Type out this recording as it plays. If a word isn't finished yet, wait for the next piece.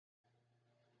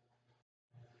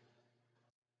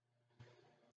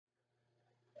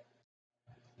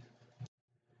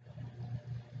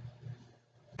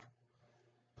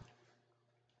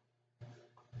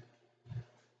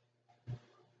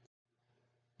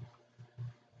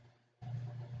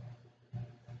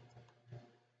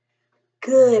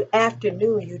Good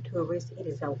afternoon, YouTubers. It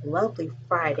is a lovely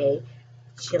Friday,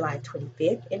 July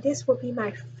 25th, and this will be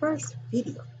my first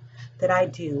video that I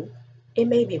do. It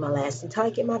may be my last until I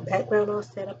get my background all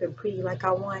set up and pretty like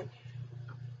I want.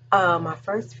 My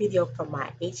first video from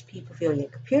my HP Pavilion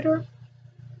computer.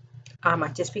 I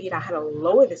just figured out how to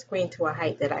lower the screen to a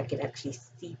height that I can actually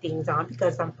see things on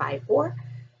because I'm 5'4"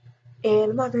 and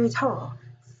I'm not very tall.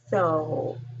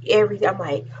 So I'm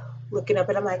like looking up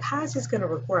and I'm like, how is this gonna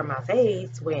record my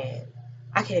face when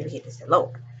I can't even get this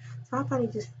lower? So I finally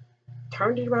just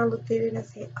turned it around, looked at it, and I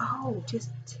said, oh, just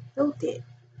tilt it.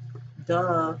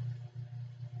 Duh.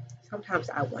 Sometimes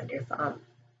I wonder if I'm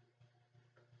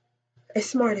as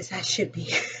smart as I should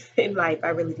be in life. I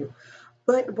really do.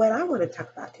 But what I want to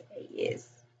talk about today is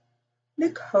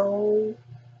Nicole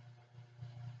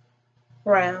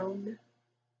Brown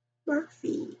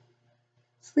Murphy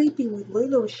sleeping with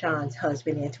Lela Richon's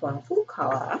husband, Antoine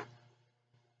Fuqua.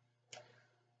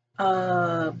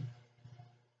 Um,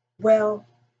 well,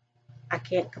 I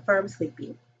can't confirm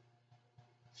sleeping.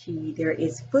 There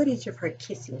is footage of her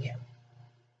kissing him,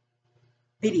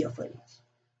 video footage.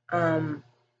 Um,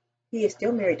 he is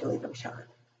still married to Lela Richon.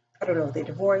 I don't know if they're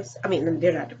divorced. I mean,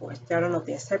 they're not divorced. I don't know if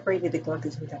they're separated. They're going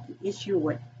through some type of issue,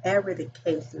 whatever the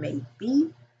case may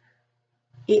be.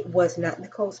 It was not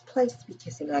Nicole's place to be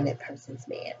kissing on that person's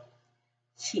man.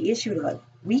 She issued a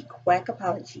weak whack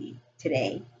apology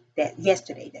yesterday that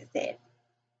said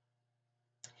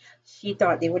she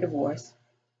thought they were divorced.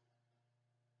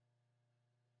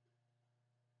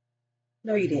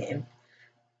 No, you didn't.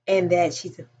 And that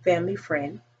she's a family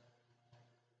friend.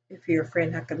 If you're a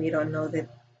friend, how come you don't know the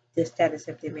status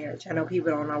of their marriage? I know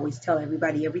people don't always tell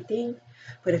everybody everything,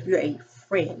 but if you're a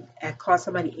friend, I call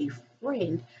somebody a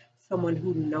friend, someone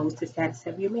who knows the status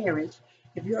of your marriage.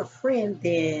 If you're a friend,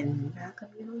 then how come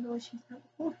you don't know she's not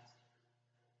divorced?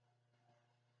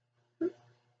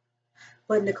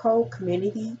 But Nicole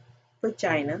Community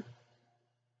Vagina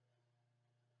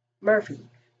Murphy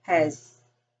has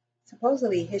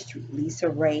supposedly history. Lisa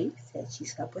Ray said she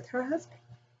slept with her husband.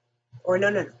 Or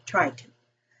no, tried to.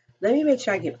 Let me make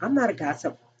sure I'm not a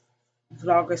gossip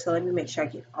vlogger, so let me make sure I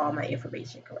get all my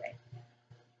information correct.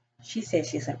 She said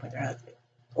she slept with her husband.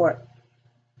 Or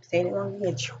saying it wrong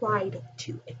again,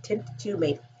 attempted to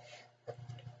make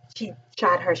she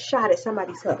shot her shot at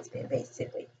somebody's husband,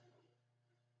 basically.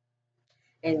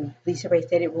 And Lisa Ray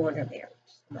said it ruined her marriage.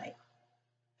 I'm like,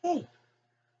 hey.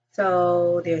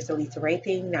 So there's the Lisa Ray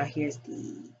thing. Now here's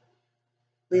the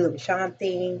Lela Richon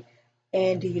thing.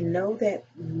 And do you know that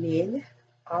men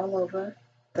all over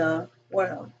the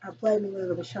world are blaming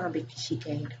Lela Richon because she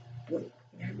gained weight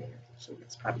in her marriage? She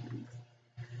was probably the reason.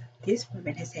 This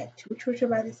woman has had 2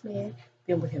 children by this man,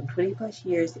 been with him 20 plus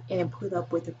years, and put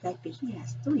up with the fact that he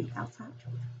has 3 outside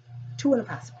children. Two in a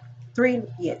possible. Two in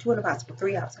a possible,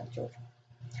 3 outside children.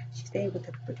 She stayed with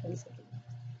him for 27 years.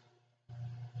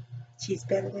 She's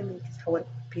better than me because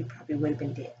he probably would have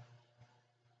been dead.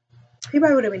 He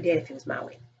probably would have been dead if he was my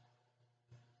way.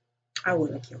 I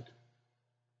wouldn't have killed him.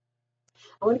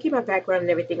 I want to keep my background and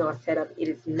everything all set up. It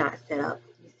is not set up.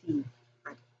 You see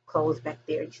my clothes back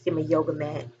there. You see my yoga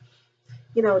mat.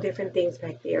 Different things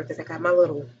back there because I got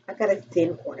a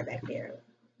zen corner back there.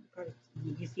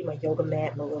 You see my yoga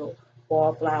mat, my little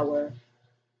wallflower,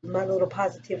 my little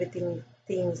positivity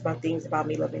things, my things about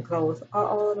me loving clothes.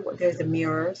 There's a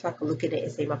mirror so I can look at it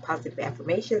and say my positive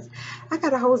affirmations. I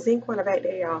got a whole zen corner back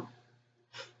there, y'all.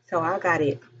 So I got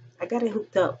it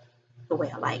hooked up the way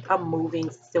I like. I'm moving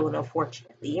soon,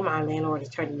 unfortunately. My landlord is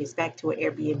turning this back to an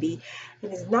Airbnb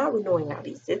and is not renewing our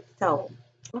leases. So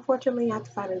unfortunately I have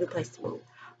to find a new place to move.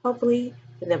 Hopefully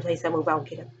in the place I move I'll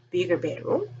get a bigger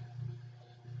bedroom,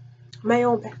 my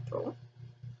own bathroom.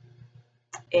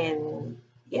 And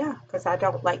yeah, because I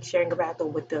don't like sharing a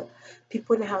bathroom with the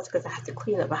people in the house because I have to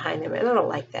clean up behind them and I don't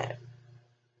like that.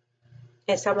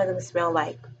 And some of them smell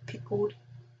like pickled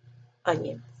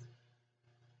onions.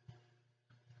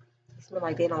 They smell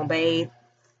like they don't bathe.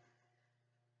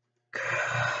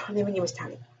 Let me give me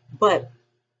started. But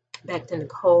back to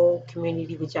Nicole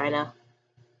Community Vagina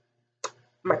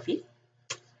Murphy.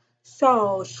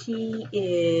 So she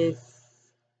is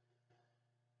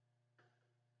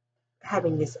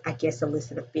having this, I guess,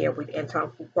 illicit affair with Antoine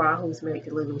Fuqua, who's married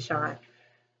to Lela Richon.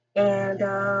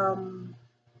 And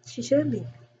she shouldn't be.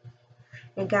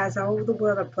 And guys all over the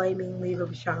world are blaming Lela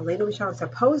Richon. Lela Richon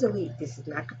supposedly, this is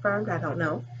not confirmed, I don't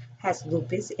know, has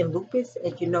lupus. And lupus,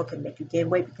 as you know, can make you gain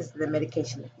weight because of the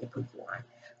medication that they put you on.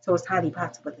 So it's highly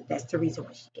possible that that's the reason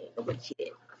why she gained the weight she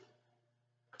did.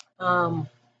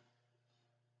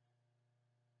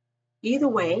 Either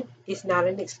way, it's not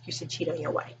an excuse to cheat on your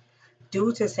wife.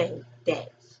 Dudes are saying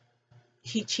that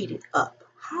he cheated up.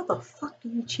 How the fuck do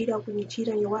you cheat up when you cheat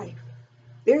on your wife?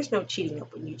 There's no cheating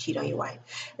up when you cheat on your wife,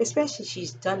 especially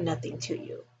she's done nothing to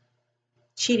you.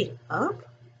 Cheating up?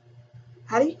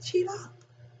 How do you cheat up?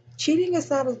 Cheating is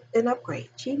not an upgrade.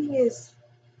 Cheating is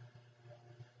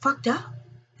fucked up.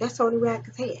 That's the only way I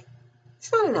can say it.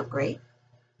 It's not an upgrade.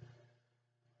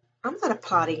 I'm not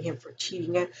applauding him for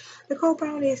cheating. Nicole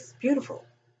Brown is beautiful.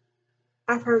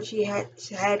 I've heard she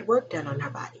had work done on her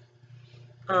body.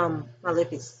 My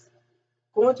lip is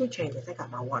going through changes. I got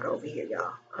my water over here,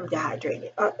 y'all. I'm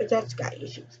dehydrated. That's got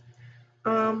issues.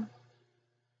 Um,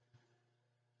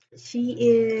 she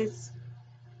is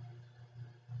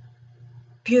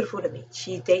beautiful to me.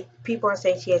 People are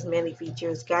saying she has manly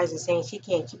features. Guys are saying she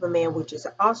can't keep a man, which is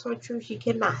also true. She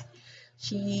cannot.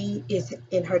 She is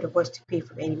in her divorce decree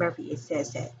from Eddie Murphy. It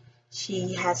says that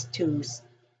she has to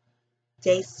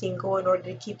stay single in order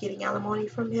to keep getting alimony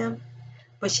from him.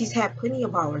 But she's had plenty of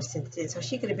ballers since then, so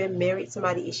she could have been married to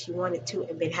somebody if she wanted to,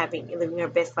 and been living her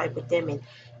best life with them, and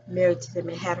married to them,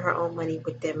 and had her own money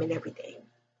with them, and everything.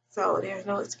 So there's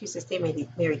no excuse to stay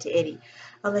married to Eddie,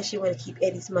 unless you want to keep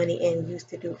Eddie's money and use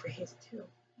to do for his too.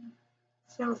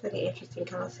 Sounds like an interesting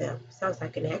concept. Sounds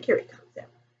like an accurate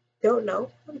concept. Don't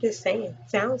know. I'm just saying.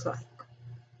 Sounds like.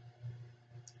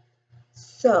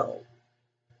 So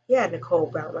yeah, Nicole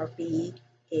Brown Murphy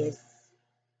is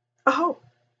a hoe,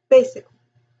 basically.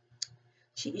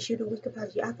 She issued a weak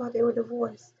apology. I thought they were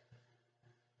divorced.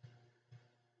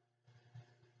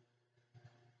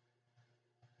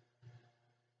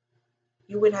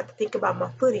 You wouldn't have to think about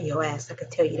my foot in your ass, I can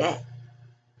tell you that.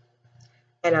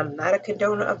 And I'm not a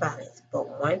condoner of violence. But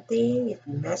one thing, if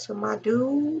you mess with my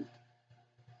dude,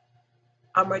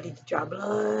 I'm ready to draw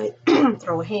blood,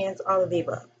 throw hands, all of the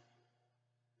above.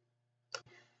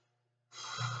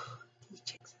 These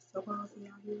chicks are so ballsy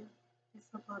out here. They're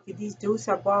so ballsy. These dudes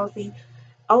are ballsy.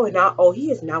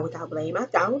 He is not without blame. I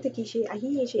don't think he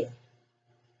ain't shit.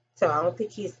 So I don't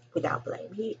think he's without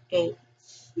blame. He ain't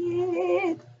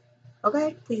shit.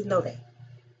 Okay? Please know that.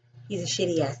 He's a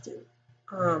shitty ass dude.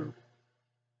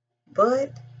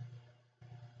 But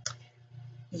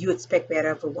you expect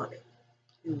better of a woman.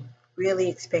 You really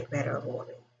expect better of a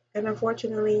woman. And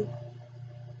unfortunately,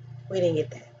 we didn't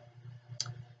get that.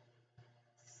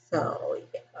 So,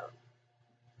 yeah,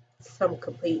 some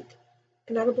complete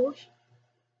and utter bullshit.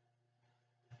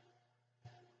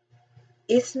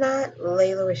 It's not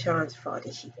Lela Richon's fault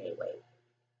that she gained weight.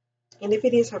 And if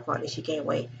it is her fault that she gained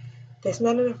weight, that's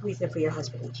not enough reason for your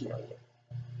husband to cheat on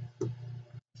you.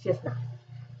 It's just not.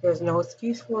 There's no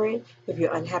excuse for it. If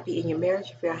you're unhappy in your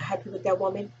marriage, if you're unhappy with that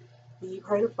woman, leave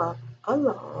her the fuck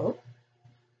alone.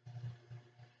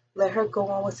 Let her go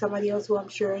on with somebody else who I'm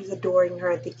sure is adoring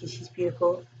her and thinking she's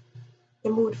beautiful.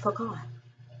 And move the fuck on.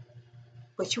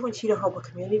 But you want to cheat on her with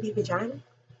community vagina?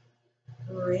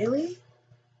 Really?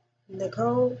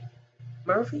 Nicole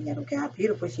Murphy? I don't care how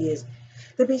beautiful she is.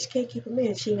 The bitch can't keep a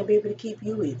man. She ain't gonna be able to keep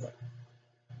you either.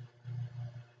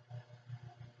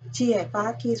 She had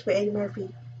 5 kids with Eddie Murphy.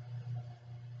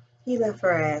 He left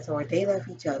her ass, or they left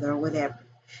each other, or whatever.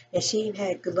 And she ain't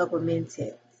had good luck with men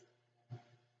since.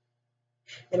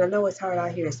 And I know it's hard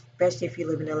out here, especially if you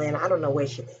live in Atlanta. I don't know where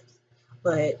she lives,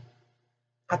 but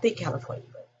I think California.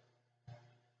 But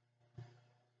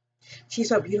she's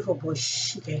so beautiful, boy.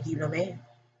 She can't keep no man.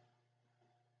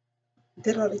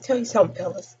 Did I tell you something,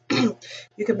 fellas?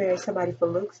 You can marry somebody for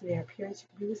looks and their appearance. You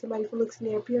can be with somebody for looks and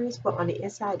their appearance, but on the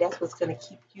inside, that's what's going to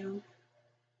keep you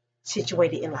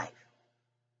situated in life.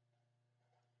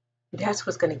 That's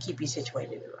what's going to keep you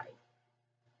situated in life.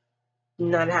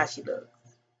 Not how she looks.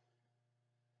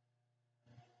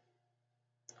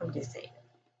 I'm just saying.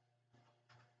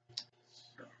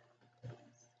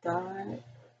 God,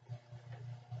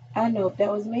 I know if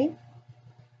that was me,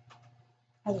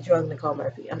 I was drunk Nicole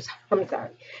Murphy. I'm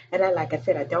sorry. And like I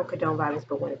said, I don't condone violence,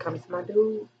 but when it comes to my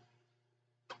dude,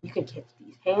 you can catch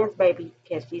these hands, baby.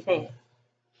 Catch these hands.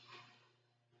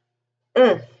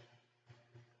 Mm.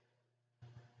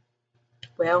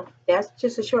 Well, that's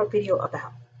just a short video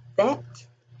about that.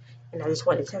 And I just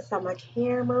wanted to test out my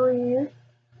camera.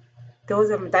 Those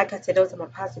are, like I said, those are my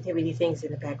positivity things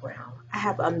in the background. I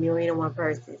have 1,000,001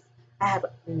 purses. I have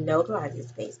no closet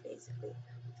space, basically.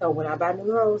 So when I buy new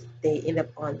clothes, they end up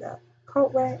on the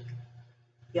coat rack.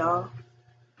 Y'all,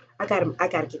 I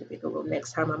gotta get a bigger room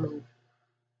next time I move.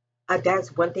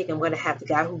 That's one thing I'm gonna have. The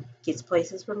guy who gets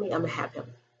places for me, I'm gonna have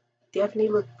him definitely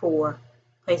look for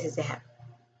places that have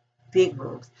big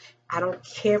rooms. I don't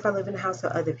care if I live in a house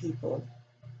with other people.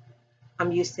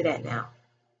 I'm used to that now.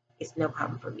 It's no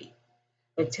problem for me.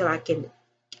 Until I can,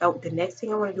 the next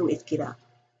thing I want to do is get a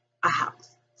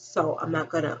house. So I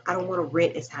don't want to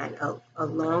rent and sign a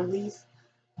long lease.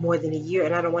 more than a year,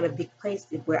 and I don't want a big place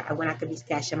when I could be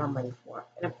stashing my money for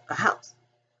in a house.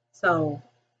 So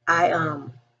I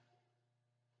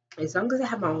as long as I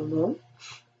have my own room,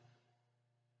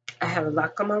 I have a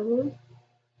lock on my room,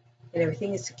 and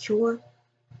everything is secure,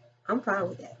 I'm fine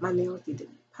with that. My nails need to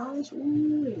be polished.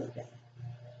 Ooh, they look bad.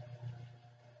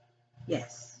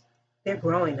 Yes, they're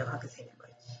growing though. I can say that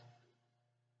much.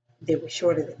 They were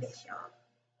shorter than this, y'all.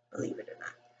 Believe it or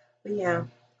not. But yeah,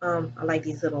 I like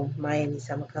these little Miami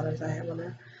summer colors I have on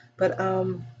there. But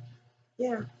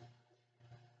yeah.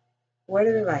 Word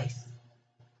of advice: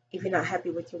 if you're not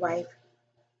happy with your wife,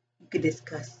 you could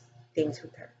discuss things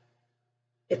with her.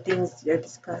 If things are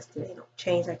discussed and they don't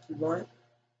change like you want,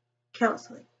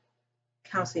 counseling.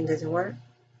 Counseling doesn't work,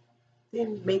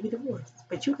 then maybe divorce.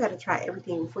 But you got to try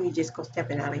everything before you just go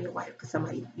stepping out on your wife because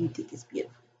somebody you think is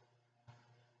beautiful.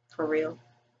 For real.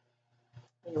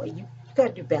 Anyway, you got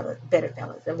to do better,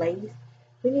 fellas and ladies.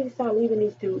 We need to start leaving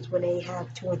these dudes when they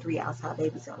have 2 and 3 outside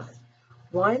babies on us.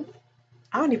 One,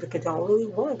 I don't even condone really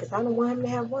one because I don't want him to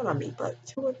have one on me, but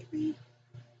 2 and 3,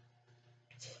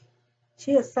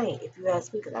 she a saint if you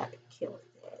ask me because I could kill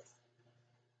his ass.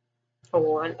 Or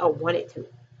one and two.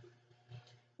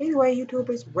 Anyway,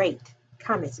 YouTubers, rate,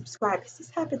 comment, subscribe. Has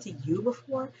this happened to you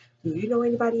before? Do you know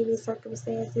anybody in these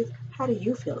circumstances? How do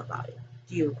you feel about it?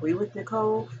 Do you agree with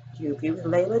Nicole? Do you agree with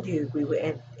Lela? Do you agree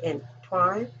with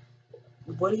Antoine?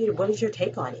 What is your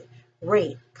take on it?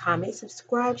 Rate, comment,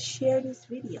 subscribe, share this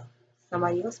video.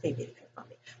 Somebody else may benefit from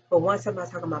it. But once I'm not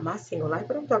talking about my single life,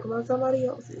 but I'm talking about somebody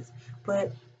else's.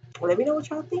 But let me know what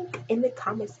y'all think in the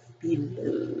comments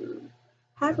below.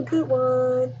 Have a good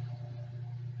one.